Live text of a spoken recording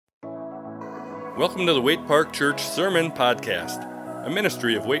Welcome to the Waite Park Church Sermon Podcast, a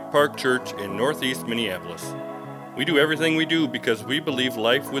ministry of Waite Park Church in Northeast Minneapolis. We do everything we do because we believe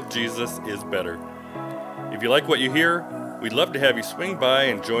life with Jesus is better. If you like what you hear, we'd love to have you swing by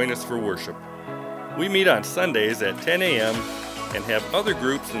and join us for worship. We meet on Sundays at 10 a.m. and have other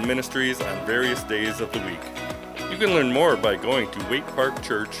groups and ministries on various days of the week. You can learn more by going to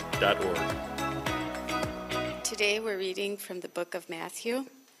waiteparkchurch.org. Today we're reading from the book of Matthew,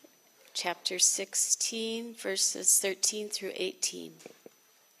 chapter 16, verses 13 through 18.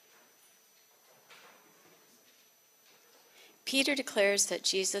 Peter declares that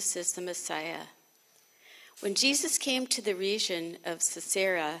Jesus is the Messiah. When Jesus came to the region of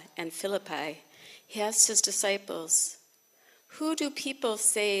Caesarea and Philippi, he asked his disciples, "Who do people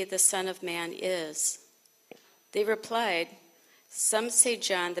say the Son of Man is?" They replied, "Some say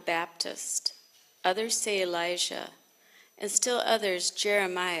John the Baptist, others say Elijah, and still others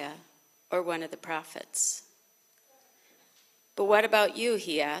Jeremiah, or one of the prophets." "But what about you?"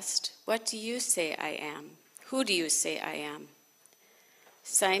 he asked. "What do you say I am? Who do you say I am?"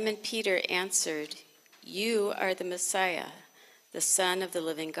 Simon Peter answered, "You are the Messiah, the Son of the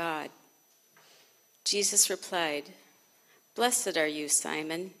living God." Jesus replied, "Blessed are you,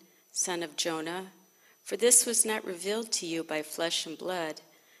 Simon, son of Jonah, for this was not revealed to you by flesh and blood,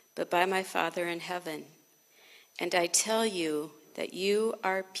 but by my Father in heaven. And I tell you that you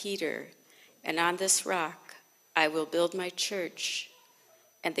are Peter, and on this rock I will build my church,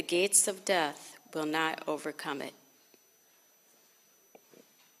 and the gates of death will not overcome it."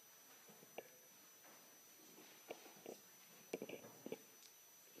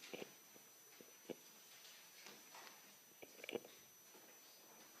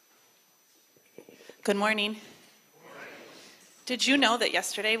 Good morning. Did you know that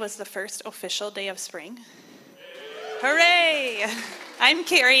yesterday was the first official day of spring? Hooray! I'm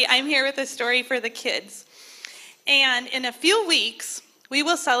Carrie. I'm here with a story for the kids. And in a few weeks, we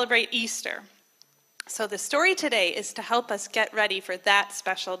will celebrate Easter. So the story today is to help us get ready for that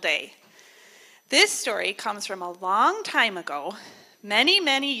special day. This story comes from a long time ago, many,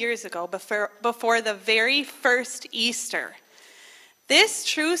 many years ago, before the very first Easter. This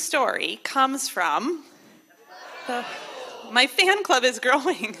true story comes from my fan club is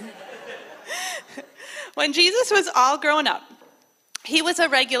growing. When Jesus was all grown up, he was a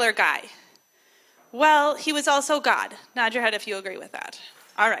regular guy. Well, he was also God. Nod your head if you agree with that.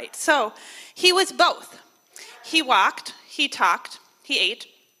 All right, so he was both. He walked, he talked, he ate.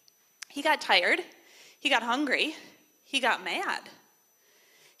 He got tired, he got hungry, he got mad.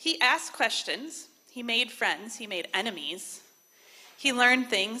 He asked questions, he made friends, he made enemies. He learned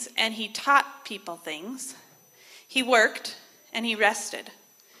things and he taught people things. He worked and he rested.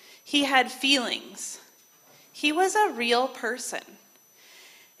 He had feelings. He was a real person.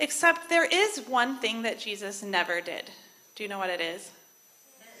 Except there is one thing that Jesus never did. Do you know what it is?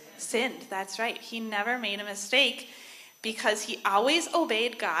 Sinned, that's right. He never made a mistake because he always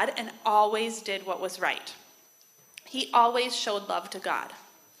obeyed God and always did what was right. He always showed love to God.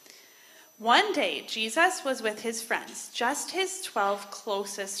 One day, Jesus was with his friends, just his 12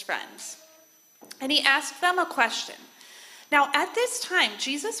 closest friends, and he asked them a question. Now, at this time,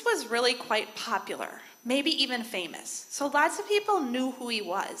 Jesus was really quite popular, maybe even famous, so lots of people knew who he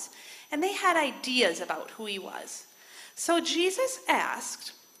was, and they had ideas about who he was. So Jesus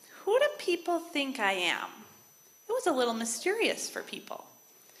asked, "Who do people think I am?" It was a little mysterious for people.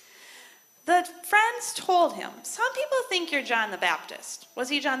 The friends told him, "Some people think you're John the Baptist." Was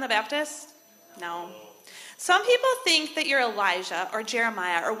he John the Baptist? No. "Some people think that you're Elijah or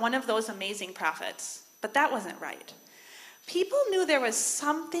Jeremiah or one of those amazing prophets." But that wasn't right. People knew there was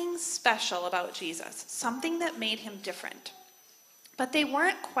something special about Jesus, something that made him different. But they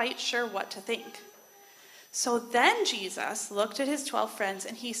weren't quite sure what to think. So then Jesus looked at his 12 friends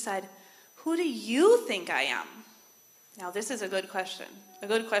and he said, "Who do you think I am?" Now this is a good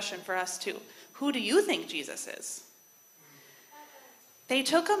question for us too. Who do you think Jesus is? They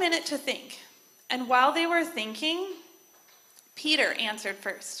took a minute to think. And while they were thinking, Peter answered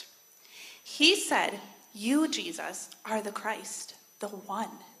first. He said, "You, Jesus, are the Christ, the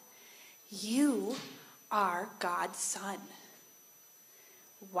one. You are God's Son."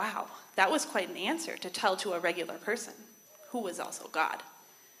 Wow, that was quite an answer to tell to a regular person who was also God.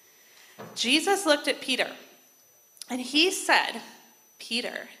 Jesus looked at Peter and he said,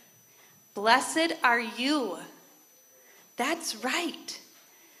 "Peter, blessed are you." That's right.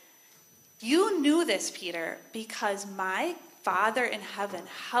 You knew this, Peter, because my Father in heaven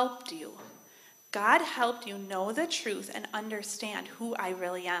helped you. God helped you know the truth and understand who I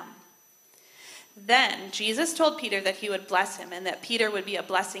really am. Then Jesus told Peter that he would bless him and that Peter would be a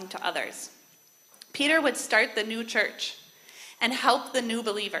blessing to others. Peter would start the new church and help the new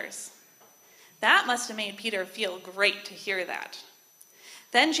believers. That must have made Peter feel great to hear that.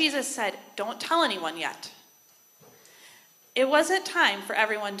 Then Jesus said, "Don't tell anyone yet." It wasn't time for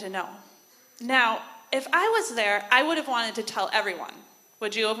everyone to know. Now, if I was there, I would have wanted to tell everyone.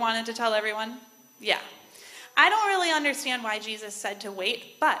 Would you have wanted to tell everyone? Yeah. I don't really understand why Jesus said to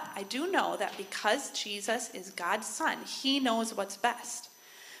wait, but I do know that because Jesus is God's Son, he knows what's best.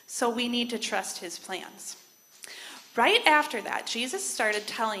 So we need to trust his plans. Right after that, Jesus started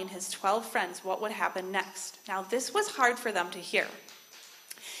telling his 12 friends what would happen next. Now, this was hard for them to hear.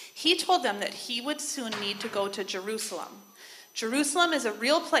 He told them that he would soon need to go to Jerusalem. Jerusalem is a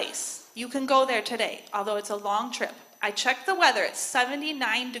real place. You can go there today, although it's a long trip. I checked the weather. It's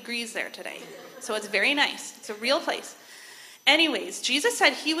 79 degrees there today. So it's very nice. It's a real place. Anyways, Jesus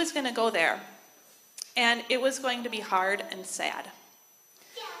said he was going to go there, and it was going to be hard and sad.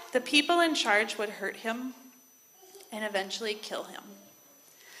 The people in charge would hurt him and eventually kill him.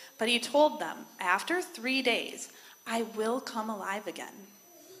 But he told them, after 3 days, I will come alive again.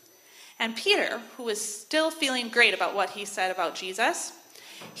 And Peter, who was still feeling great about what he said about Jesus,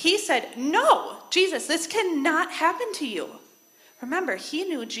 he said, "No, Jesus, this cannot happen to you." Remember, he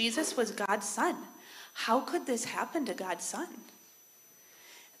knew Jesus was God's Son. How could this happen to God's Son?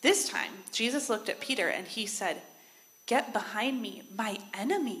 This time, Jesus looked at Peter and he said, "Get behind me, my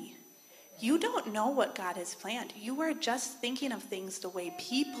enemy. You don't know what God has planned. You are just thinking of things the way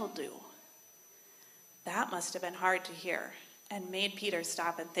people do." That must have been hard to hear and made Peter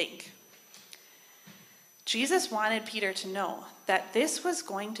stop and think. Jesus wanted Peter to know that this was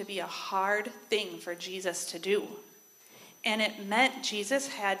going to be a hard thing for Jesus to do. And it meant Jesus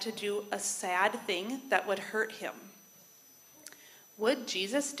had to do a sad thing that would hurt him. Would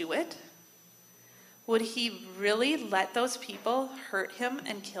Jesus do it? Would he really let those people hurt him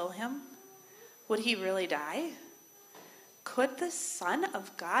and kill him? Would he really die? Could the Son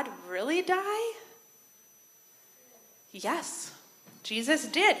of God really die? Yes, Jesus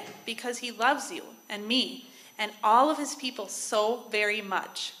did, because he loves you and me and all of his people so very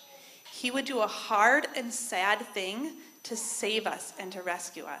much. He would do a hard and sad thing to save us and to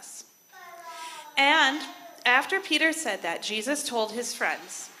rescue us. And after Peter said that, Jesus told his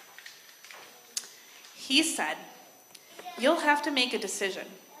friends, he said, "You'll have to make a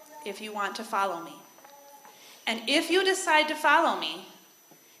decision if you want to follow me. And if you decide to follow me,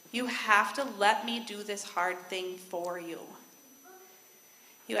 you have to let me do this hard thing for you.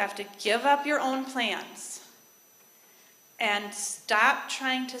 You have to give up your own plans and stop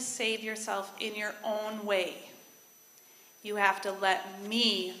trying to save yourself in your own way. You have to let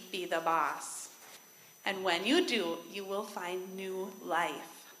me be the boss. And when you do, you will find new life."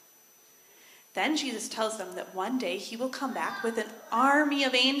 Then Jesus tells them that one day he will come back with an army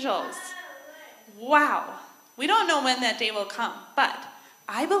of angels. Wow. We don't know when that day will come, but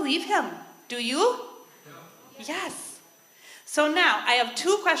I believe him. Do you? Yes. So now I have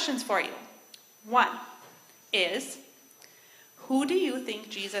 2 questions for you. One is, who do you think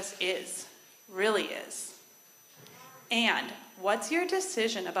Jesus really is? And what's your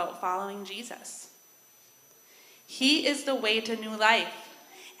decision about following Jesus? He is the way to new life.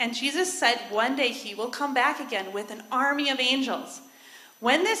 And Jesus said one day he will come back again with an army of angels.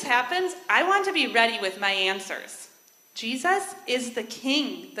 When this happens, I want to be ready with my answers. Jesus is the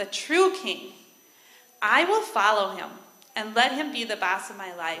King, the true King. I will follow him and let him be the boss of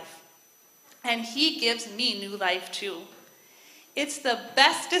my life. And he gives me new life too. It's the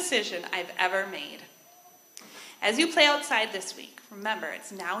best decision I've ever made. As you play outside this week, remember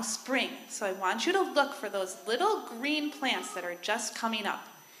it's now spring, so I want you to look for those little green plants that are just coming up.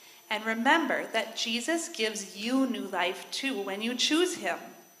 And remember that Jesus gives you new life too when you choose him.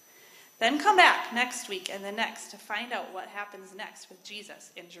 Then come back next week and the next to find out what happens next with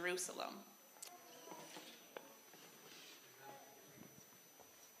Jesus in Jerusalem.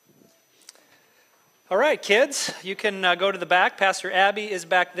 All right, kids, you can go to the back. Pastor Abby is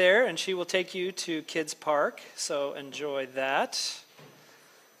back there, and she will take you to Kids Park, so enjoy that.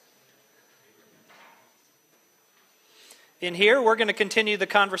 In here, we're going to continue the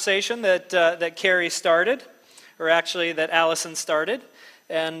conversation that Carrie started, or actually that Allison started,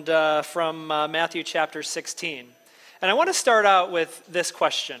 and from Matthew chapter 16. And I want to start out with this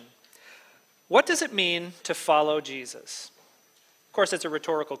question. What does it mean to follow Jesus? Of course, it's a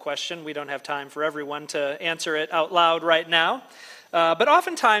rhetorical question. We don't have time for everyone to answer it out loud right now. But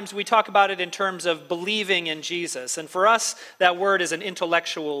oftentimes we talk about it in terms of believing in Jesus. And for us, that word is an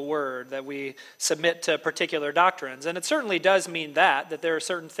intellectual word that we submit to particular doctrines. And it certainly does mean that there are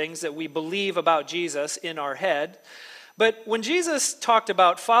certain things that we believe about Jesus in our head. But when Jesus talked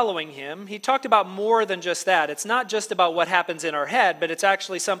about following him, he talked about more than just that. It's not just about what happens in our head, but it's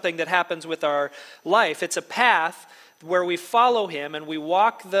actually something that happens with our life. It's a path where we follow him and we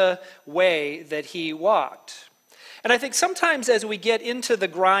walk the way that he walked. And I think sometimes as we get into the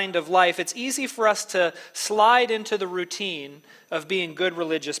grind of life, it's easy for us to slide into the routine of being good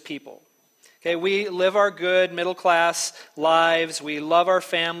religious people. Okay, we live our good middle-class lives. We love our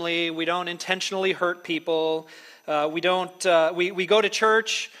family. We don't intentionally hurt people. We go to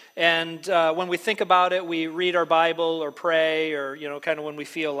church, and when we think about it, we read our Bible or pray or, kind of when we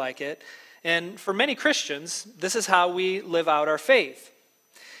feel like it. And for many Christians, this is how we live out our faith.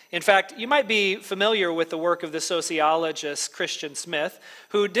 In fact, you might be familiar with the work of the sociologist Christian Smith,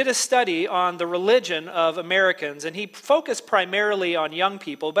 who did a study on the religion of Americans, and he focused primarily on young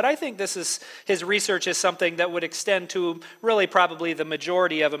people, but I think his research is something that would extend to really probably the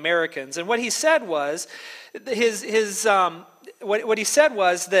majority of Americans. And what he said was, what he said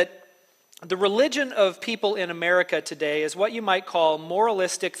was that the religion of people in America today is what you might call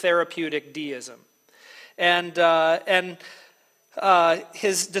moralistic therapeutic deism. And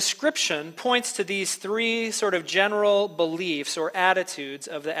his description points to these three sort of general beliefs or attitudes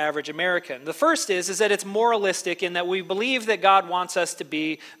of the average American. The first is that it's moralistic in that we believe that God wants us to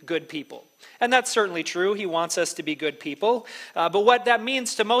be good people. And that's certainly true. He wants us to be good people. But what that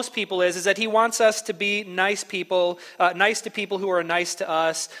means to most people is that he wants us to be nice people, nice to people who are nice to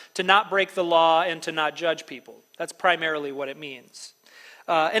us, to not break the law, and to not judge people. That's primarily what it means.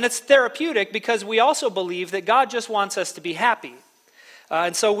 And it's therapeutic because we also believe that God just wants us to be happy.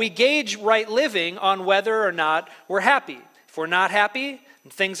 And so we gauge right living on whether or not we're happy. If we're not happy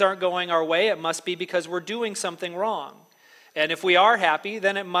and things aren't going our way, it must be because we're doing something wrong. And if we are happy,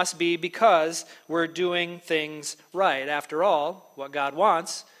 then it must be because we're doing things right. After all, what God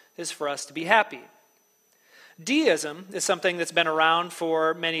wants is for us to be happy. Deism is something that's been around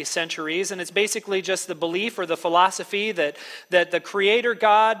for many centuries, and it's basically just the belief or the philosophy that the Creator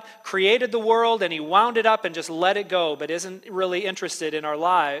God created the world and he wound it up and just let it go, but isn't really interested in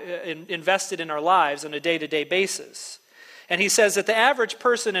invested in our lives on a day-to-day basis. And he says that the average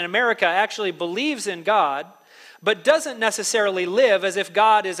person in America actually believes in God, but doesn't necessarily live as if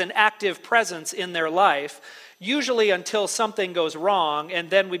God is an active presence in their life, usually until something goes wrong, and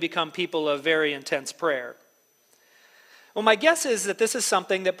then we become people of very intense prayer. Well, my guess is that this is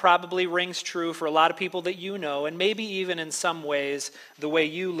something that probably rings true for a lot of people that you know, and maybe even in some ways the way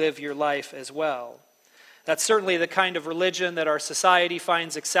you live your life as well. That's certainly the kind of religion that our society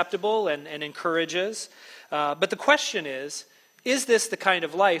finds acceptable and encourages. But the question is this the kind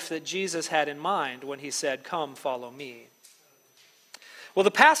of life that Jesus had in mind when he said, "Come, follow me"? Well,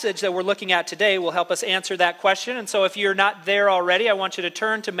 the passage that we're looking at today will help us answer that question. And so if you're not there already, I want you to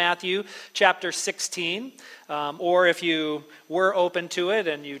turn to Matthew chapter 16. Or if you were open to it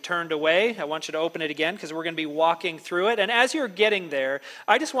and you turned away, I want you to open it again because we're going to be walking through it. And as you're getting there,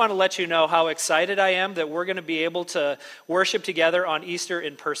 I just want to let you know how excited I am that we're going to be able to worship together on Easter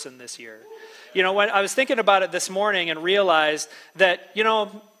in person this year. When I was thinking about it this morning and realized that,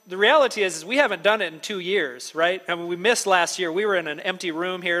 the reality is we haven't done it in 2 years, right? I mean, we missed last year. We were in an empty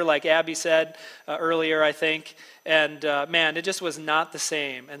room here, like Abby said earlier, I think. And man, it just was not the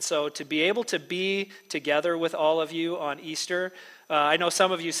same. And so to be able to be together with all of you on Easter, I know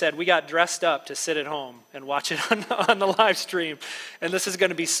some of you said we got dressed up to sit at home and watch it on the live stream. And this is going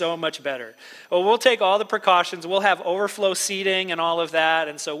to be so much better. Well, we'll take all the precautions. We'll have overflow seating and all of that.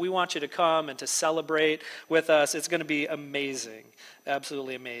 And so we want you to come and to celebrate with us. It's going to be amazing.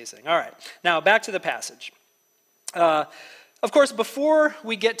 Absolutely amazing. All right. Now back to the passage. Of course, before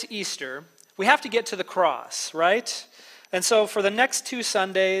we get to Easter, we have to get to the cross, right? And so for the next 2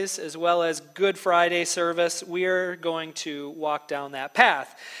 Sundays, as well as Good Friday service, we're going to walk down that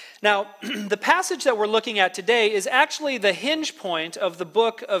path. Now, the passage that we're looking at today is actually the hinge point of the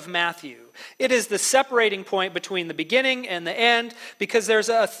book of Matthew. It is the separating point between the beginning and the end because there's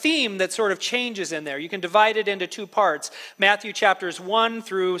a theme that sort of changes in there. You can divide it into 2 parts. Matthew chapters 1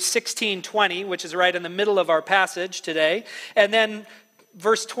 through 16:20, which is right in the middle of our passage today, and then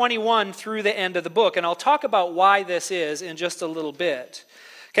verse 21 through the end of the book. And I'll talk about why this is in just a little bit.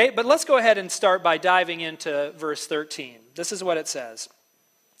 Okay, but let's go ahead and start by diving into verse 13. This is what it says.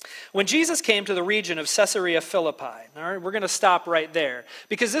 When Jesus came to the region of Caesarea Philippi, all right, we're going to stop right there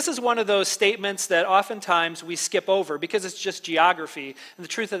because this is one of those statements that oftentimes we skip over because it's just geography. And the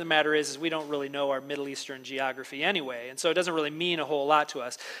truth of the matter is we don't really know our Middle Eastern geography anyway, and so it doesn't really mean a whole lot to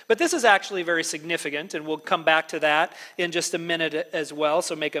us. But this is actually very significant, and we'll come back to that in just a minute as well,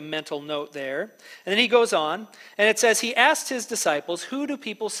 so make a mental note there. And then he goes on, and it says, he asked his disciples, "Who do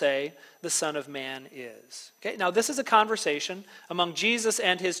people say the Son of Man is. Okay, now this is a conversation among Jesus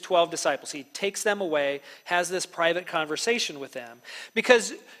and his 12 disciples. He takes them away, has this private conversation with them.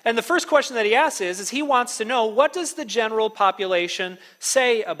 And the first question that he asks is he wants to know, what does the general population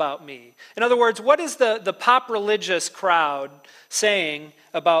say about me? In other words, what is the pop religious crowd saying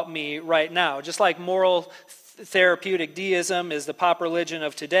about me right now? Just like moral therapeutic deism is the pop religion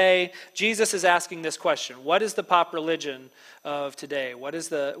of today, Jesus is asking this question. What is the pop religion of today? What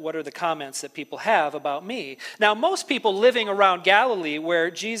are the comments that people have about me? Now, most people living around Galilee, where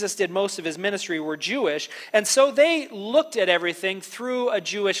Jesus did most of his ministry, were Jewish, and so they looked at everything through a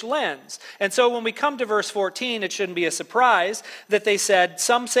Jewish lens. And so when we come to verse 14, it shouldn't be a surprise that they said,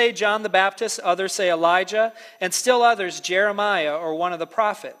 some say John the Baptist, others say Elijah, and still others Jeremiah or one of the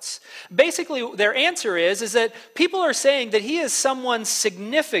prophets. Basically, their answer is that people are saying that he is someone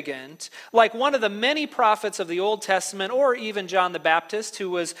significant, like one of the many prophets of the Old Testament, or even John the Baptist, who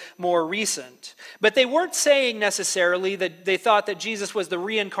was more recent. But they weren't saying necessarily that they thought that Jesus was the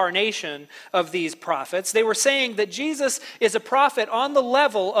reincarnation of these prophets. They were saying that Jesus is a prophet on the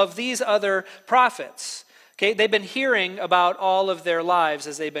level of these other prophets. Okay, they've been hearing about all of their lives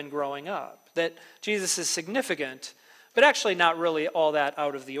as they've been growing up, that Jesus is significant, but actually not really all that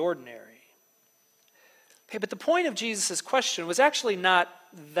out of the ordinary. Okay, but the point of Jesus' question was actually not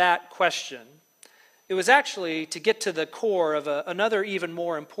that question. It was actually to get to the core of another even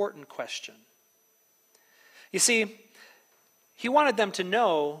more important question. You see, he wanted them to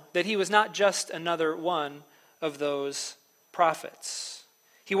know that he was not just another one of those prophets.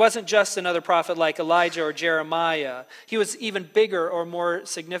 He wasn't just another prophet like Elijah or Jeremiah. He was even bigger or more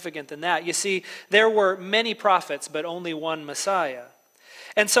significant than that. You see, there were many prophets, but only one Messiah.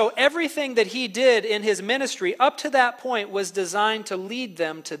 And so everything that he did in his ministry up to that point was designed to lead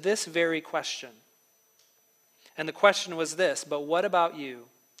them to this very question. And the question was this, but what about you?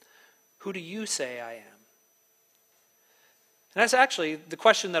 Who do you say I am? And that's actually the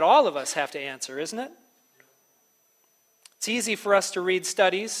question that all of us have to answer, isn't it? It's easy for us to read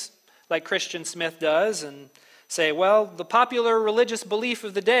studies like Christian Smith does and say, well, the popular religious belief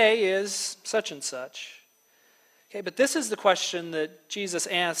of the day is such and such. Okay, but this is the question that Jesus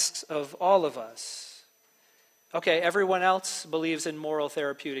asks of all of us. Okay, everyone else believes in moral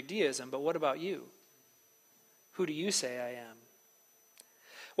therapeutic deism, but what about you? Who do you say I am?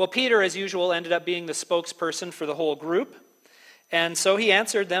 Well, Peter, as usual, ended up being the spokesperson for the whole group, and so he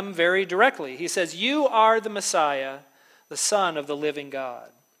answered them very directly. He says, you are the Messiah, the Son of the living God.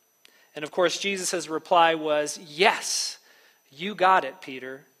 And of course, Jesus' reply was, yes, you got it,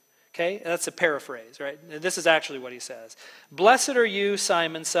 Peter. Okay, that's a paraphrase, right? This is actually what he says. Blessed are you,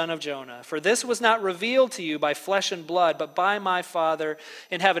 Simon, son of Jonah, for this was not revealed to you by flesh and blood, but by my Father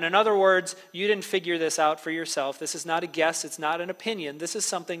in heaven. In other words, you didn't figure this out for yourself. This is not a guess. It's not an opinion. This is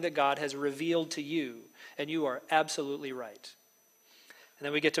something that God has revealed to you, and you are absolutely right. And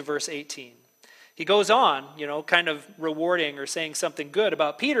then we get to verse 18. He goes on, kind of rewarding or saying something good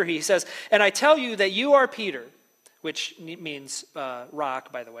about Peter. He says, and I tell you that you are Peter, which means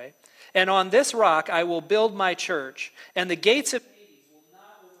rock, by the way. And on this rock I will build my church, and the gates of Hades will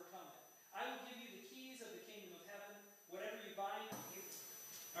not overcome it. I will give you the keys of the kingdom of heaven. Whatever you bind.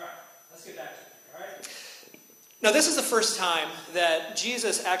 All right, let's get back to it. All right. Now, this is the first time that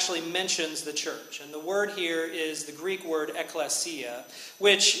Jesus actually mentions the church. And the word here is the Greek word ekklesia,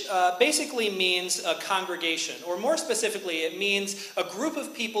 which basically means a congregation. Or more specifically, it means a group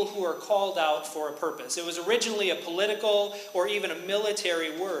of people who are called out for a purpose. It was originally a political or even a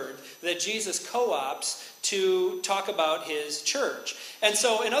military word that Jesus co-opts to talk about his church. And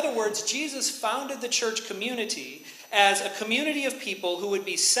so, in other words, Jesus founded the church community as a community of people who would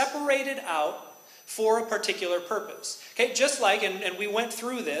be separated out for a particular purpose. Okay, just like, and we went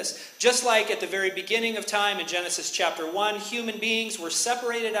through this, just like at the very beginning of time in Genesis chapter 1, human beings were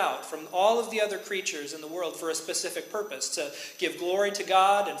separated out from all of the other creatures in the world for a specific purpose, to give glory to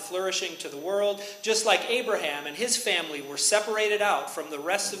God and flourishing to the world. Just like Abraham and his family were separated out from the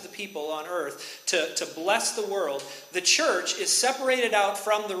rest of the people on earth to bless the world, the church is separated out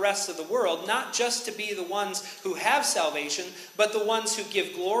from the rest of the world, not just to be the ones who have salvation, but the ones who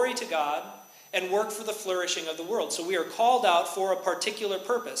give glory to God and work for the flourishing of the world. So we are called out for a particular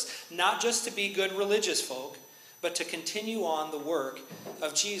purpose, not just to be good religious folk, but to continue on the work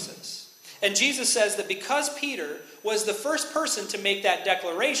of Jesus. And Jesus says that because Peter was the first person to make that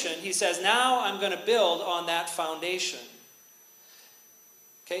declaration, he says, now I'm going to build on that foundation.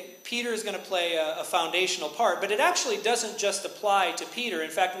 Okay, Peter is going to play a foundational part, but it actually doesn't just apply to Peter. In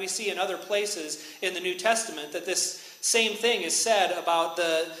fact, we see in other places in the New Testament that this same thing is said about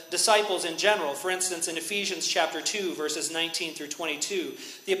the disciples in general. For instance, in Ephesians chapter 2, verses 19 through 22,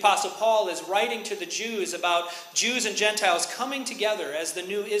 the Apostle Paul is writing to the Jews about Jews and Gentiles coming together as the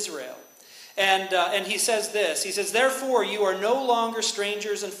new Israel. And he says this, he says, "Therefore you are no longer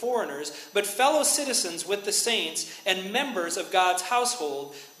strangers and foreigners, but fellow citizens with the saints and members of God's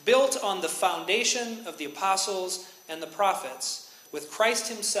household, built on the foundation of the apostles and the prophets, with Christ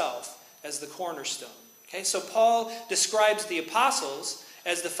himself as the cornerstone." Okay, so Paul describes the apostles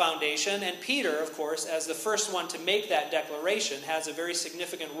as the foundation, and Peter, of course, as the first one to make that declaration, has a very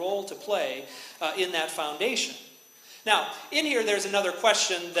significant role to play in that foundation. Now, in here, there's another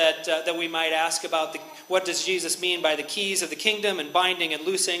question that we might ask about what does Jesus mean by the keys of the kingdom and binding and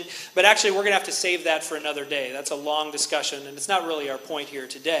loosing. But actually, we're going to have to save that for another day. That's a long discussion, and it's not really our point here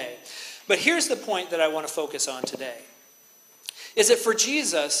today. But here's the point that I want to focus on today. Is that for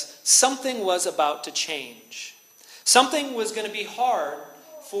Jesus, something was about to change. Something was going to be hard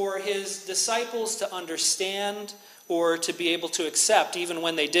for his disciples to understand or to be able to accept, even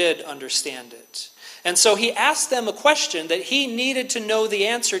when they did understand it. And so he asked them a question that he needed to know the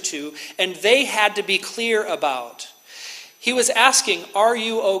answer to, and they had to be clear about. He was asking, are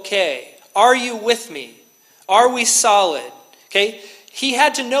you okay? Are you with me? Are we solid? Okay? He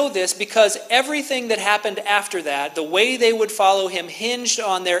had to know this because everything that happened after that, the way they would follow him, hinged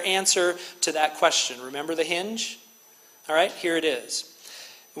on their answer to that question. Remember the hinge? All right, here it is.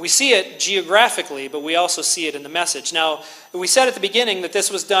 We see it geographically, but we also see it in the message. Now, we said at the beginning that this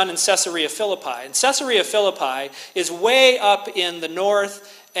was done in Caesarea Philippi. And Caesarea Philippi is way up in the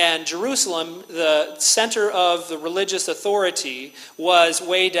north, and Jerusalem, the center of the religious authority, was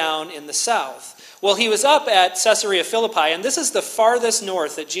way down in the south. Well, he was up at Caesarea Philippi, and this is the farthest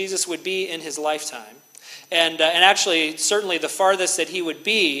north that Jesus would be in his lifetime. And actually, certainly the farthest that he would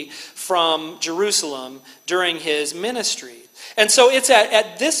be from Jerusalem during his ministry. And so it's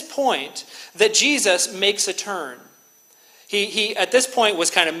at this point that Jesus makes a turn. He at this point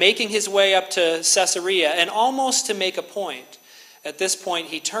was kind of making his way up to Caesarea, and almost to make a point, at this point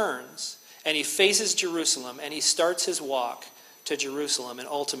he turns and he faces Jerusalem and he starts his walk to Jerusalem and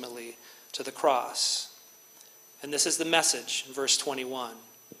ultimately to the cross. And this is the message in verse 21.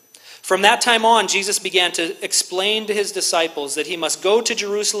 From that time on, Jesus began to explain to his disciples that he must go to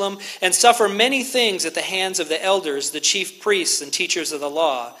Jerusalem and suffer many things at the hands of the elders, the chief priests and teachers of the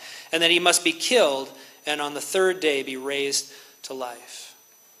law, and that he must be killed and on the third day be raised to life.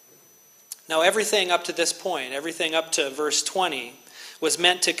 Now, everything up to this point, everything up to verse 20, was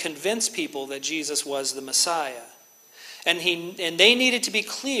meant to convince people that Jesus was the Messiah. And they needed to be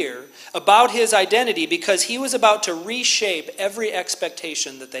clear about his identity because he was about to reshape every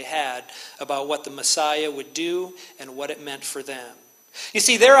expectation that they had about what the Messiah would do and what it meant for them. You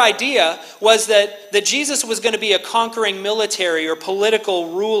see, their idea was that Jesus was going to be a conquering military or political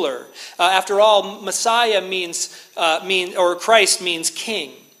ruler. After all, Messiah or Christ means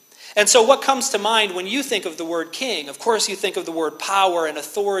king. And so what comes to mind when you think of the word king? Of course, you think of the word power and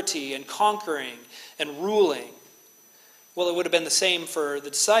authority and conquering and ruling. Well, it would have been the same for the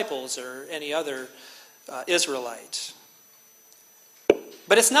disciples or any other Israelite.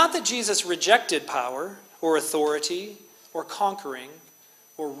 But it's not that Jesus rejected power or authority or conquering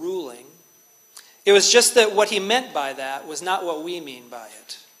or ruling. It was just that what he meant by that was not what we mean by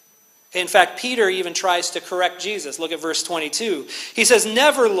it. In fact, Peter even tries to correct Jesus. Look at verse 22. He says,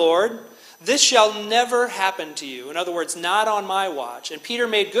 "Never, Lord. This shall never happen to you." In other words, not on my watch. And Peter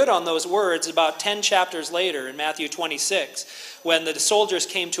made good on those words about 10 chapters later in Matthew 26, when the soldiers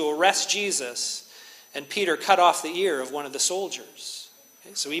came to arrest Jesus, and Peter cut off the ear of one of the soldiers.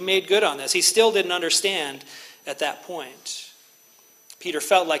 Okay, so he made good on this. He still didn't understand at that point. Peter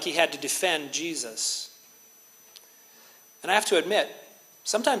felt like he had to defend Jesus. And I have to admit,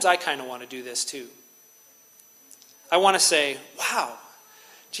 sometimes I kind of want to do this too. I want to say, wow,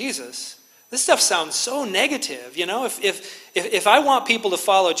 Jesus, this stuff sounds so negative. You know, if I want people to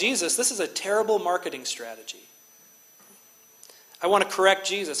follow Jesus, this is a terrible marketing strategy. I want to correct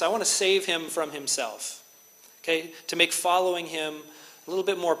Jesus. I want to save him from himself. Okay, to make following him a little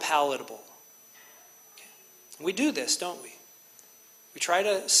bit more palatable. Okay. We do this, don't we? We try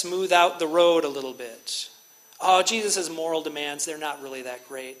to smooth out the road a little bit. Oh, Jesus' moral demands, they're not really that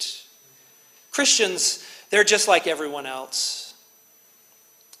great. Christians, they're just like everyone else.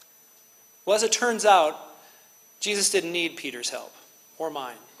 Well, as it turns out, Jesus didn't need Peter's help, or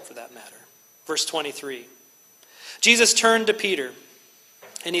mine, for that matter. Verse 23. Jesus turned to Peter,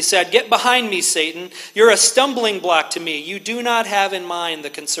 and he said, "Get behind me, Satan. You're a stumbling block to me. You do not have in mind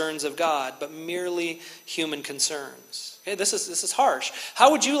the concerns of God, but merely human concerns." Okay, this is harsh. How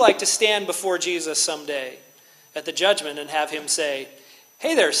would you like to stand before Jesus someday at the judgment and have him say,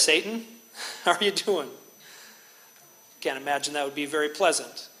 "Hey there, Satan, how are you doing?" Can't imagine that would be very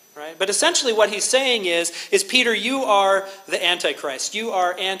pleasant, right? But essentially what he's saying is Peter, you are the Antichrist. You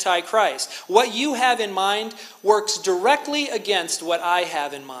are Antichrist. What you have in mind works directly against what I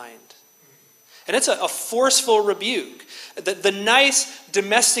have in mind. And it's a forceful rebuke. The nice,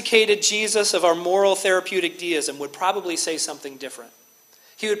 domesticated Jesus of our moral therapeutic deism would probably say something different.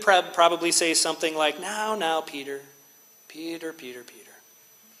 He would probably say something like, now, Peter. Peter.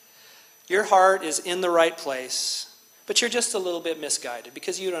 Your heart is in the right place, but you're just a little bit misguided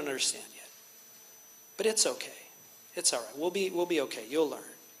because you don't understand yet. But it's okay. It's all right. We'll be okay. You'll learn.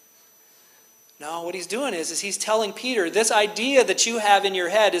 No, what he's doing is he's telling Peter, this idea that you have in your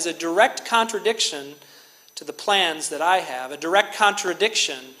head is a direct contradiction to the plans that I have, a direct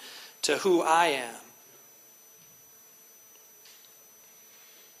contradiction to who I am.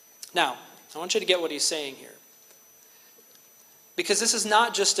 Now, I want you to get what he's saying here. Because this is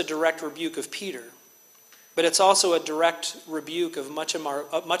not just a direct rebuke of Peter, but it's also a direct rebuke of much of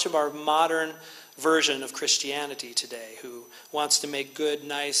our modern version of Christianity today, who wants to make good,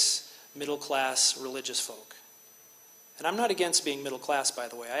 nice, middle-class religious folk. And I'm not against being middle class, by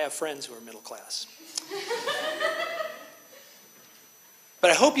the way. I have friends who are middle class.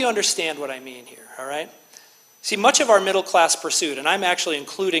 But I hope you understand what I mean here, all right? See, much of our middle class pursuit, and I'm actually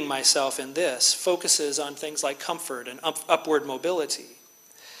including myself in this, focuses on things like comfort and upward mobility.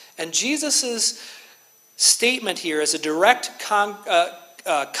 And Jesus' statement here is a direct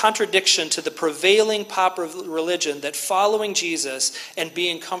contradiction to the prevailing popular religion that following Jesus and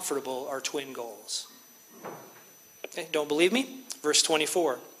being comfortable are twin goals. Okay, don't believe me? Verse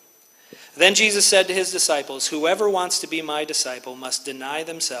 24. Then Jesus said to his disciples, "Whoever wants to be my disciple must deny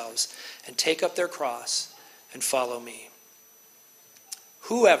themselves and take up their cross and follow me."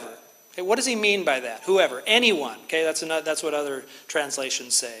 Whoever. Okay, what does he mean by that? Whoever. Anyone. Okay, that's what other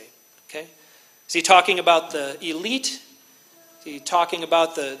translations say. Okay? Is he talking about the elite? Is he talking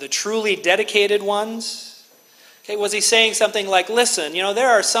about the truly dedicated ones? Okay, was he saying something like, listen, there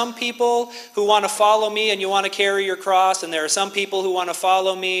are some people who want to follow me and you want to carry your cross, and there are some people who want to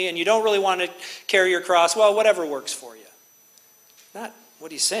follow me and you don't really want to carry your cross. Well, whatever works for you. Not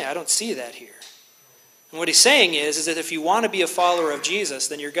what he's saying. I don't see that here. And what he's saying is that if you want to be a follower of Jesus,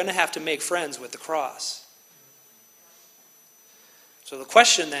 then you're going to have to make friends with the cross. So the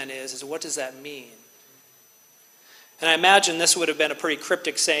question then is what does that mean? And I imagine this would have been a pretty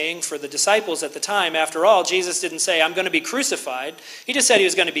cryptic saying for the disciples at the time. After all, Jesus didn't say, "I'm going to be crucified." He just said he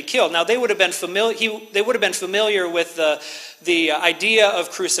was going to be killed. Now, they would have been familiar with the idea of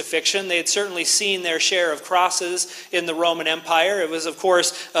crucifixion. They had certainly seen their share of crosses in the Roman Empire. It was, of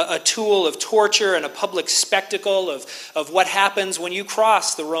course, a tool of torture and a public spectacle of what happens when you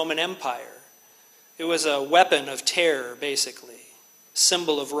cross the Roman Empire. It was a weapon of terror, basically,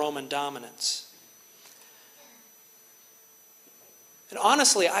 symbol of Roman dominance. And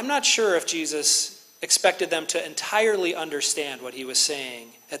honestly, I'm not sure if Jesus expected them to entirely understand what he was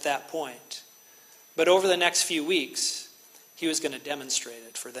saying at that point. But over the next few weeks, he was going to demonstrate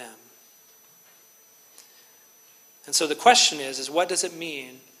it for them. And so the question is what does it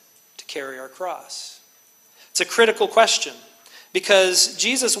mean to carry our cross? It's a critical question because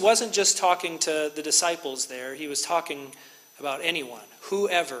Jesus wasn't just talking to the disciples there. He was talking about anyone,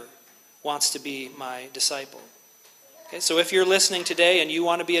 whoever wants to be my disciple. Okay, so if you're listening today and you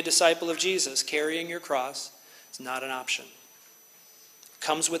want to be a disciple of Jesus, carrying your cross is not an option. It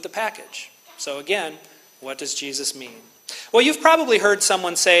comes with the package. So again, what does Jesus mean? Well, you've probably heard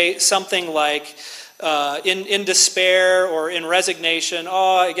someone say something like, in despair or in resignation,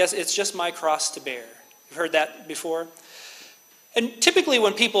 I guess it's just my cross to bear. You've heard that before? And typically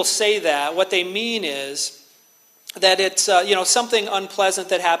when people say that, what they mean is that it's something unpleasant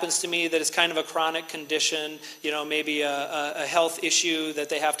that happens to me that is kind of a chronic condition, maybe a health issue that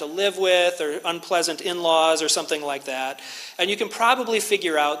they have to live with or unpleasant in-laws or something like that. And you can probably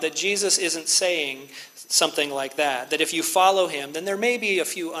figure out that Jesus isn't saying something like that if you follow him, then there may be a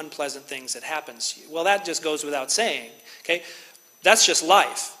few unpleasant things that happens to you. Well, that just goes without saying. Okay, that's just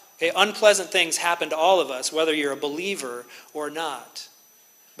life. Okay, unpleasant things happen to all of us, whether you're a believer or not.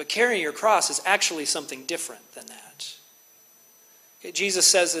 But carrying your cross is actually something different than that. Okay, Jesus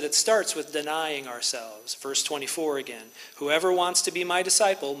says that it starts with denying ourselves. Verse 24 again. Whoever wants to be my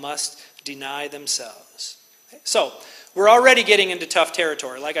disciple must deny themselves. Okay, so we're already getting into tough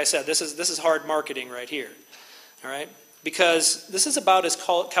territory. Like I said, this is hard marketing right here. All right? Because this is about as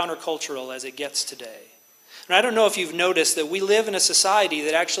countercultural as it gets today. And I don't know if you've noticed that we live in a society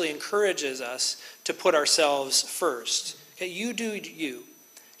that actually encourages us to put ourselves first. Okay, you do you.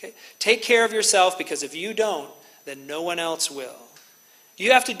 Okay? Take care of yourself because if you don't, then no one else will.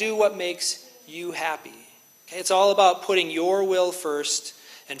 You have to do what makes you happy. Okay? It's all about putting your will first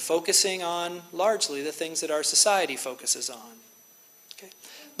and focusing on largely the things that our society focuses on. Okay?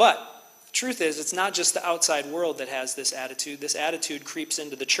 But the truth is, it's not just the outside world that has this attitude. This attitude creeps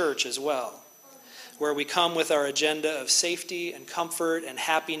into the church as well, where we come with our agenda of safety and comfort and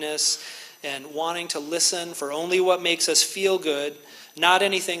happiness and wanting to listen for only what makes us feel good, not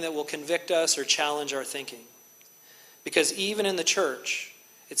anything that will convict us or challenge our thinking. Because even in the church,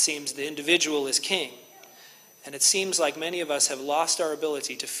 it seems the individual is king. And it seems like many of us have lost our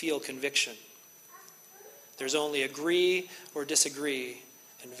ability to feel conviction. There's only agree or disagree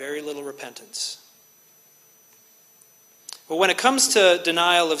and very little repentance. But when it comes to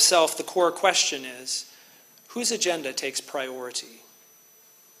denial of self, the core question is, whose agenda takes priority?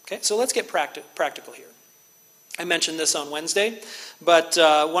 Okay, so let's get practical here. I mentioned this on Wednesday, but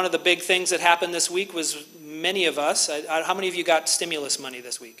one of the big things that happened this week was many of us, how many of you got stimulus money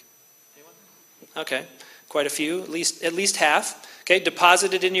this week? Anyone? Okay, quite a few, at least half. Okay,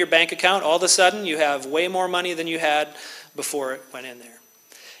 deposited in your bank account, all of a sudden you have way more money than you had before it went in there.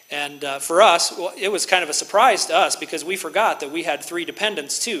 And for us, well, it was kind of a surprise to us because we forgot that we had 3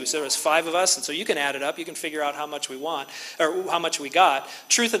 dependents too. So there was 5 of us, and so you can add it up. You can figure out how much we want or how much we got.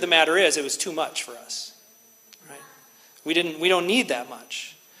 Truth of the matter is, it was too much for us. Right? We don't need that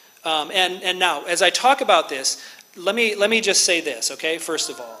much. And now, as I talk about this, let me just say this, okay? First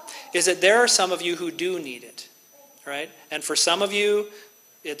of all, is that there are some of you who do need it, right? And for some of you,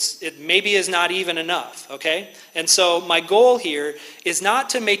 it maybe is not even enough, okay? And so my goal here is not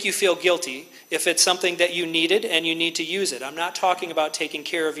to make you feel guilty if it's something that you needed and you need to use it. I'm not talking about taking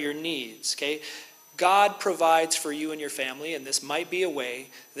care of your needs, okay? God provides for you and your family, and this might be a way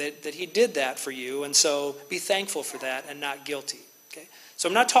that he did that for you, and so be thankful for that and not guilty, okay? So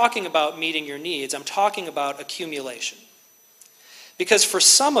I'm not talking about meeting your needs. I'm talking about accumulation. Because for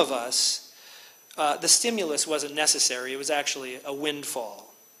some of us, the stimulus wasn't necessary. It was actually a windfall.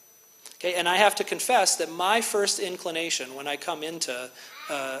 Okay, and I have to confess that my first inclination when I come into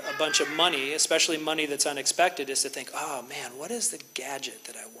a bunch of money, especially money that's unexpected, is to think, oh man, what is the gadget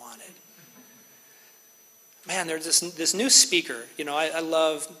that I wanted? Man, there's this new speaker. You know, I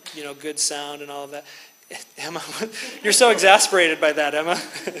love, good sound and all of that. Emma, you're so exasperated by that, Emma.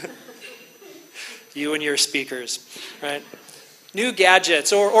 You and your speakers, right? New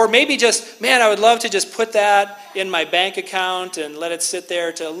gadgets, or maybe just, man, I would love to just put that in my bank account and let it sit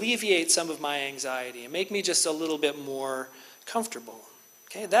there to alleviate some of my anxiety and make me just a little bit more comfortable.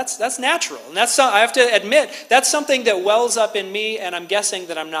 Okay, that's natural. And I have to admit, that's something that wells up in me, and I'm guessing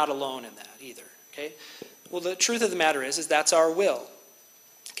that I'm not alone in that either. Okay? Well, the truth of the matter is that's our will.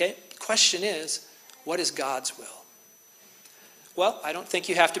 Okay? The question is, what is God's will? Well, I don't think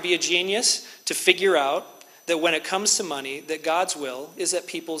you have to be a genius to figure out that when it comes to money, that God's will is that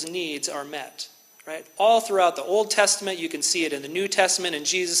people's needs are met. Right? All throughout the Old Testament, you can see it in the New Testament, in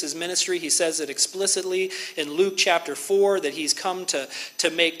Jesus' ministry. He says it explicitly in Luke chapter 4 that he's come to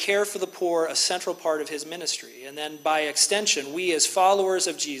make care for the poor a central part of his ministry. And then by extension, we as followers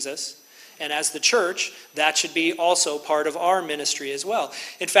of Jesus and as the church, that should be also part of our ministry as well.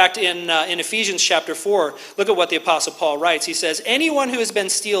 In fact, in Ephesians chapter 4, look at what the Apostle Paul writes. He says, anyone who has been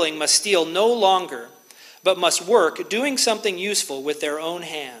stealing must steal no longer, but must work, doing something useful with their own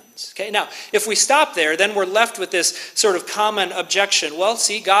hands. Okay, now, if we stop there, then we're left with this sort of common objection. Well,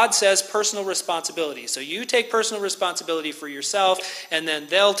 see, God says personal responsibility. So you take personal responsibility for yourself, and then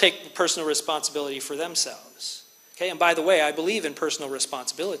they'll take personal responsibility for themselves. Okay, and by the way, I believe in personal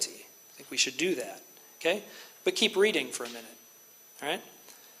responsibility. I think we should do that. Okay, but keep reading for a minute. All right?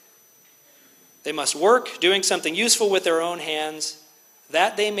 They must work, doing something useful with their own hands,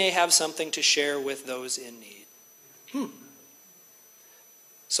 that they may have something to share with those in need.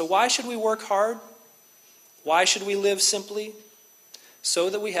 So why should we work hard? Why should we live simply? So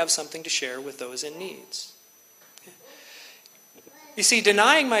that we have something to share with those in needs. Okay. You see,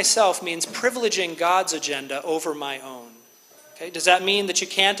 denying myself means privileging God's agenda over my own. Okay. Does that mean that you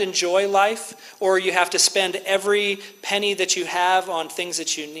can't enjoy life, or you have to spend every penny that you have on things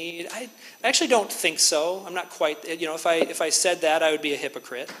that you need? I actually don't think so. I'm not quite, if I said that, I would be a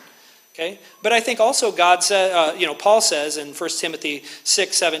hypocrite. Okay? But I think also God said, Paul says in 1 Timothy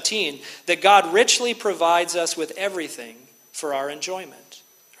 6:17 that God richly provides us with everything for our enjoyment.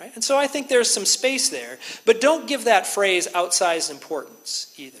 Right? And so I think there's some space there. But don't give that phrase outsized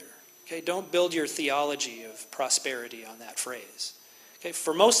importance either. Okay? Don't build your theology of prosperity on that phrase. Okay?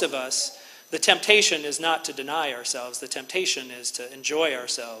 For most of us, the temptation is not to deny ourselves. The temptation is to enjoy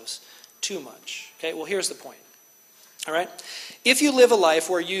ourselves too much. Okay? Well, here's the point. All right? If you live a life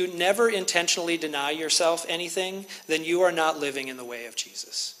where you never intentionally deny yourself anything, then you are not living in the way of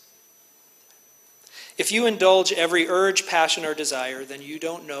Jesus. If you indulge every urge, passion, or desire, then you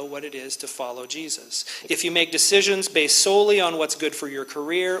don't know what it is to follow Jesus. If you make decisions based solely on what's good for your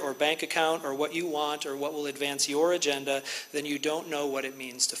career or bank account or what you want or what will advance your agenda, then you don't know what it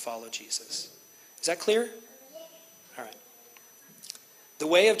means to follow Jesus. Is that clear? All right. The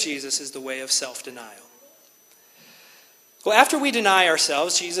way of Jesus is the way of self-denial. Well, after we deny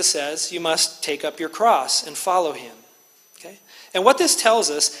ourselves, Jesus says, you must take up your cross and follow him. Okay? And what this tells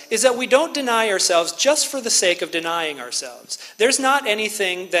us is that we don't deny ourselves just for the sake of denying ourselves. There's not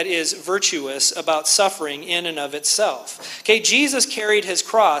anything that is virtuous about suffering in and of itself. Okay, Jesus carried his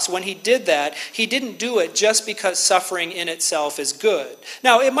cross. When he did that, he didn't do it just because suffering in itself is good.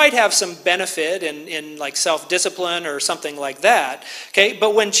 Now, it might have some benefit in like self-discipline or something like that. Okay,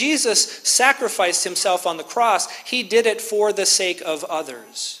 but when Jesus sacrificed himself on the cross, he did it for the sake of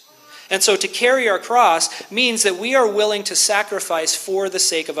others. And so to carry our cross means that we are willing to sacrifice for the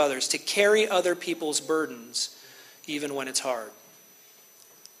sake of others, to carry other people's burdens, even when it's hard.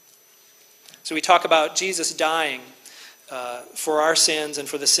 So we talk about Jesus dying for our sins and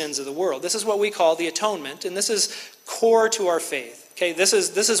for the sins of the world. This is what we call the atonement, and this is core to our faith. Okay, this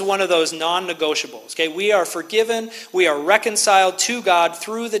is one of those non-negotiables. Okay, we are forgiven, we are reconciled to God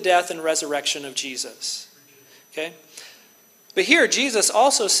through the death and resurrection of Jesus. Okay? But here, Jesus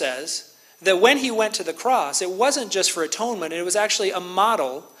also says that when he went to the cross, it wasn't just for atonement, it was actually a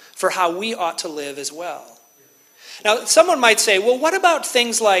model for how we ought to live as well. Now, someone might say, well, what about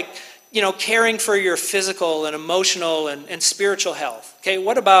things like, caring for your physical and emotional and spiritual health? Okay,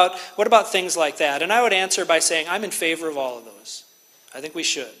 what about things like that? And I would answer by saying, I'm in favor of all of those. I think we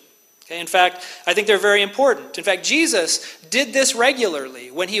should. Okay, in fact, I think they're very important. In fact, Jesus did this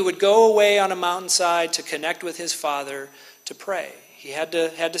regularly when he would go away on a mountainside to connect with his Father to pray. He had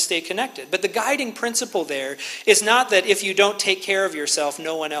to stay connected. But the guiding principle there is not that if you don't take care of yourself,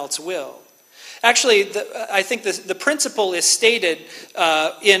 no one else will. Actually, I think the principle is stated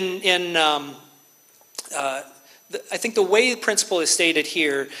I think the way the principle is stated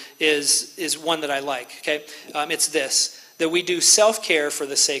here is one that I like. Okay, it's this: that we do self-care for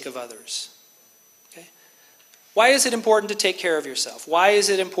the sake of others. Okay, why is it important to take care of yourself? Why is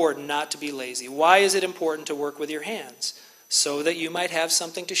it important not to be lazy? Why is it important to work with your hands? So that you might have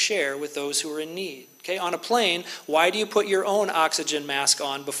something to share with those who are in need. Okay, on a plane, why do you put your own oxygen mask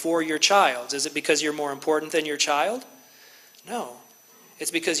on before your child's? Is it because you're more important than your child? No.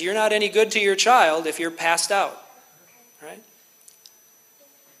 It's because you're not any good to your child if you're passed out. Right?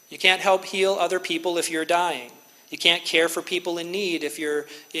 You can't help heal other people if you're dying. You can't care for people in need if you're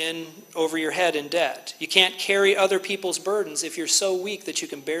in over your head in debt. You can't carry other people's burdens if you're so weak that you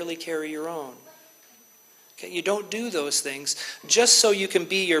can barely carry your own. You don't do those things just so you can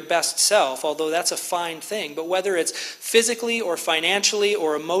be your best self, although that's a fine thing. But whether it's physically or financially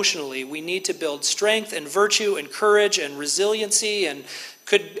or emotionally, we need to build strength and virtue and courage and resiliency, and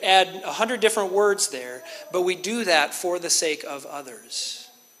could add 100 different words there. But we do that for the sake of others.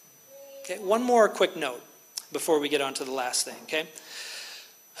 Okay, one more quick note before we get on to the last thing. Okay,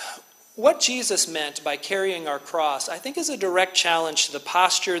 what Jesus meant by carrying our cross, I think, is a direct challenge to the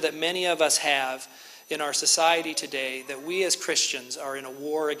posture that many of us have in our society today, that we as Christians are in a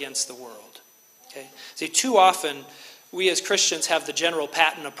war against the world. Okay? See, too often we as Christians have the General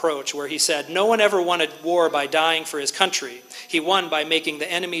Patton approach where he said, no one ever won a war by dying for his country. He won by making the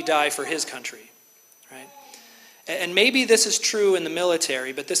enemy die for his country. Right? And maybe this is true in the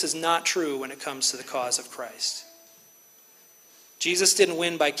military, but this is not true when it comes to the cause of Christ. Jesus didn't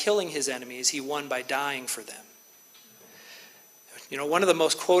win by killing his enemies, he won by dying for them. One of the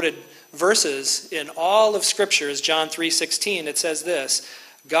most quoted verses in all of Scripture is John 3:16. It says this: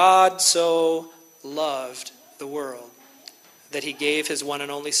 God so loved the world that he gave his one and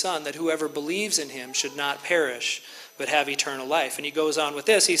only Son, that whoever believes in him should not perish, but have eternal life. And he goes on with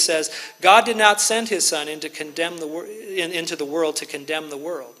this. He says, God did not send his Son into the world to condemn the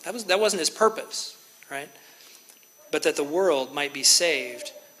world. That wasn't his purpose, right? But that the world might be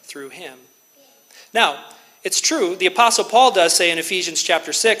saved through him. Now, it's true, the Apostle Paul does say in Ephesians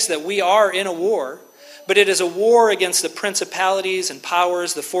chapter 6 that we are in a war, but it is a war against the principalities and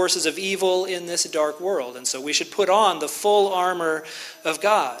powers, the forces of evil in this dark world. And so we should put on the full armor of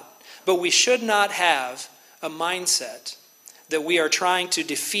God. But we should not have a mindset that we are trying to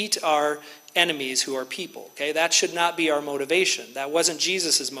defeat our enemies who are people. Okay, that should not be our motivation. That wasn't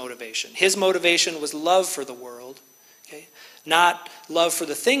Jesus' motivation. His motivation was love for the world, okay? Not love for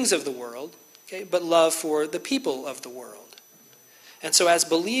the things of the world, okay, but love for the people of the world. And so as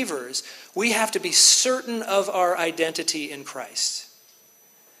believers, we have to be certain of our identity in Christ.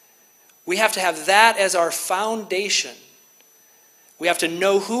 We have to have that as our foundation. We have to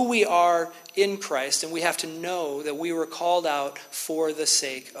know who we are in Christ, and we have to know that we were called out for the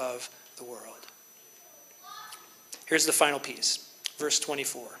sake of the world. Here's the final piece, verse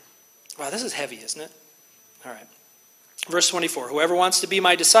 24. Wow, this is heavy, isn't it? All right. Verse 24, whoever wants to be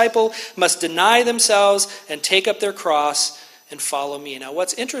my disciple must deny themselves and take up their cross and follow me. Now,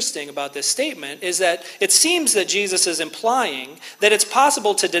 what's interesting about this statement is that it seems that Jesus is implying that it's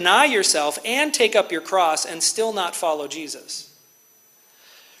possible to deny yourself and take up your cross and still not follow Jesus.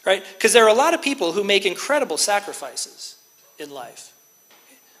 Right? Because there are a lot of people who make incredible sacrifices in life.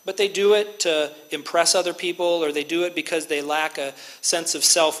 But they do it to impress other people, or they do it because they lack a sense of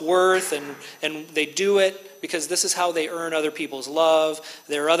self-worth, and they do it because this is how they earn other people's love.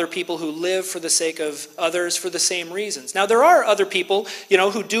 There are other people who live for the sake of others for the same reasons. Now, there are other people,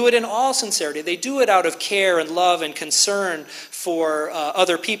 who do it in all sincerity. They do it out of care and love and concern for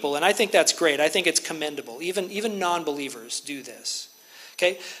other people, and I think that's great. I think it's commendable. Even non-believers do this.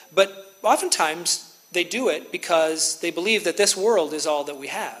 Okay? But oftentimes, they do it because they believe that this world is all that we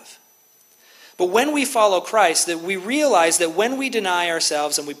have. But when we follow Christ, that we realize that when we deny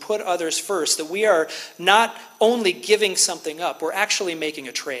ourselves and we put others first, that we are not only giving something up, we're actually making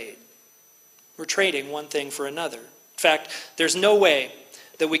a trade. We're trading one thing for another. In fact, there's no way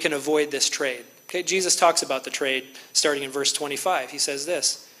that we can avoid this trade. Okay, Jesus talks about the trade starting in verse 25. He says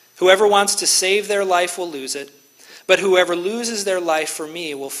this, whoever wants to save their life will lose it, but whoever loses their life for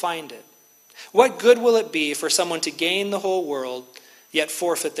me will find it. What good will it be for someone to gain the whole world, yet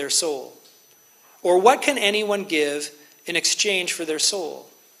forfeit their soul? Or what can anyone give in exchange for their soul?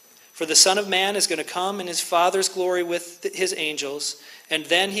 For the Son of Man is going to come in his Father's glory with his angels, and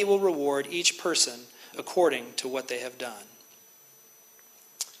then he will reward each person according to what they have done.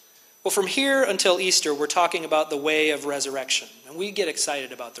 Well, from here until Easter, we're talking about the way of resurrection. And we get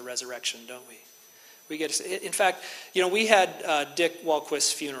excited about the resurrection, don't we? In fact, we had Dick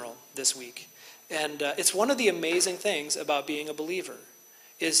Walquist's funeral this week. And it's one of the amazing things about being a believer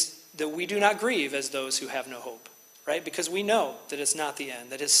is that we do not grieve as those who have no hope, right? Because we know that it's not the end,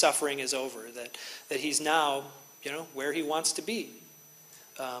 that his suffering is over, that he's now, where he wants to be,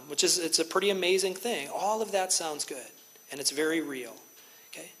 it's a pretty amazing thing. All of that sounds good, and it's very real,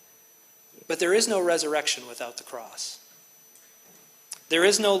 okay? But there is no resurrection without the cross. There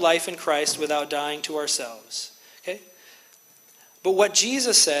is no life in Christ without dying to ourselves, okay? But what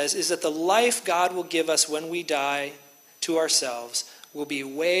Jesus says is that the life God will give us when we die to ourselves will be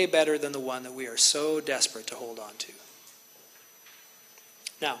way better than the one that we are so desperate to hold on to.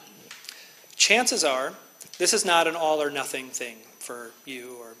 Now, chances are this is not an all or nothing thing for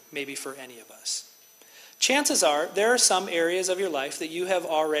you or maybe for any of us. Chances are there are some areas of your life that you have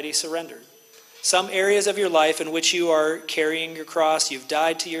already surrendered. Some areas of your life in which you are carrying your cross, you've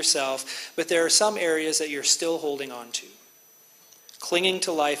died to yourself, but there are some areas that you're still holding on to. Clinging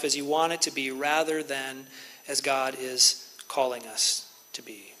to life as you want it to be rather than as God is calling us to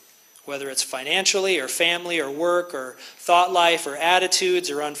be. Whether it's financially or family or work or thought life or attitudes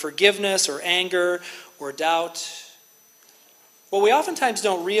or unforgiveness or anger or doubt. What we oftentimes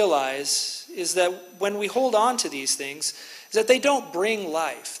don't realize is that when we hold on to these things, is that they don't bring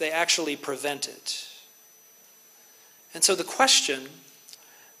life, they actually prevent it. And so the question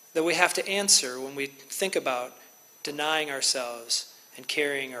that we have to answer when we think about denying ourselves and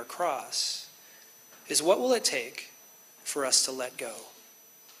carrying our cross is what will it take for us to let go?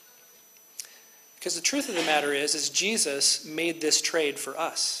 Because the truth of the matter is Jesus made this trade for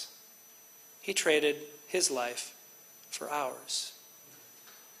us. He traded his life for ours.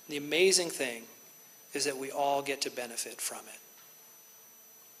 The amazing thing is that we all get to benefit from it.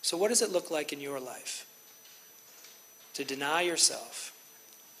 So what does it look like in your life to deny yourself,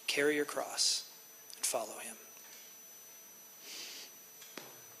 carry your cross, and follow him?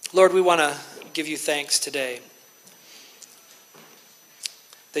 Lord, we want to give you thanks today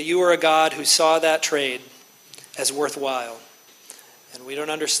that you are a God who saw that trade as worthwhile. And we don't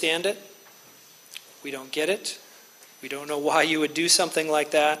understand it. We don't get it. We don't know why you would do something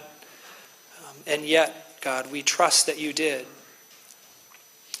like that. And yet, God, we trust that you did.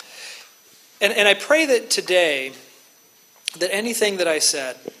 And I pray that today, that anything that I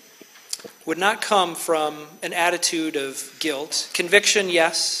said would not come from an attitude of guilt. Conviction,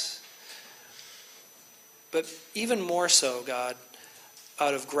 yes. But even more so, God,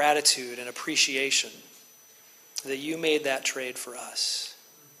 out of gratitude and appreciation that you made that trade for us.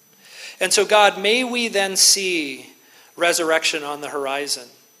 And so, God, may we then see resurrection on the horizon.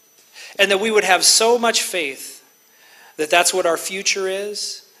 And that we would have so much faith that that's what our future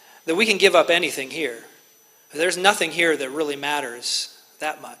is, that we can give up anything here. There's nothing here that really matters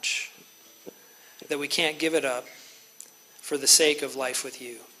that much, that we can't give it up for the sake of life with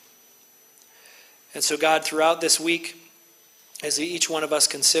you. And so, God, throughout this week, as each one of us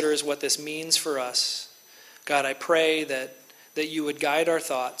considers what this means for us, God, I pray that you would guide our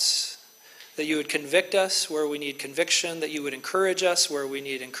thoughts, that you would convict us where we need conviction, that you would encourage us where we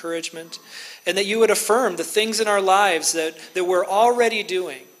need encouragement, and that you would affirm the things in our lives that we're already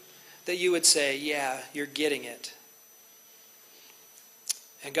doing, that you would say, yeah, you're getting it.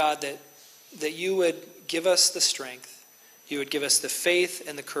 And God, that you would give us the strength, you would give us the faith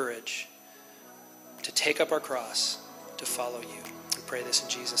and the courage to take up our cross, to follow you. We pray this in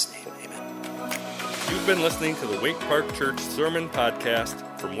Jesus' name. Amen. You've been listening to the Wake Park Church Sermon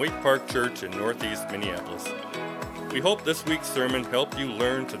Podcast from Wake Park Church in Northeast Minneapolis. We hope this week's sermon helped you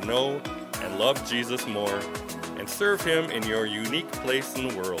learn to know and love Jesus more and serve him in your unique place in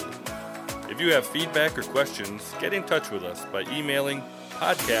the world. If you have feedback or questions, get in touch with us by emailing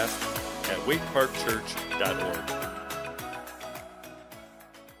podcast@wakeparkchurch.org.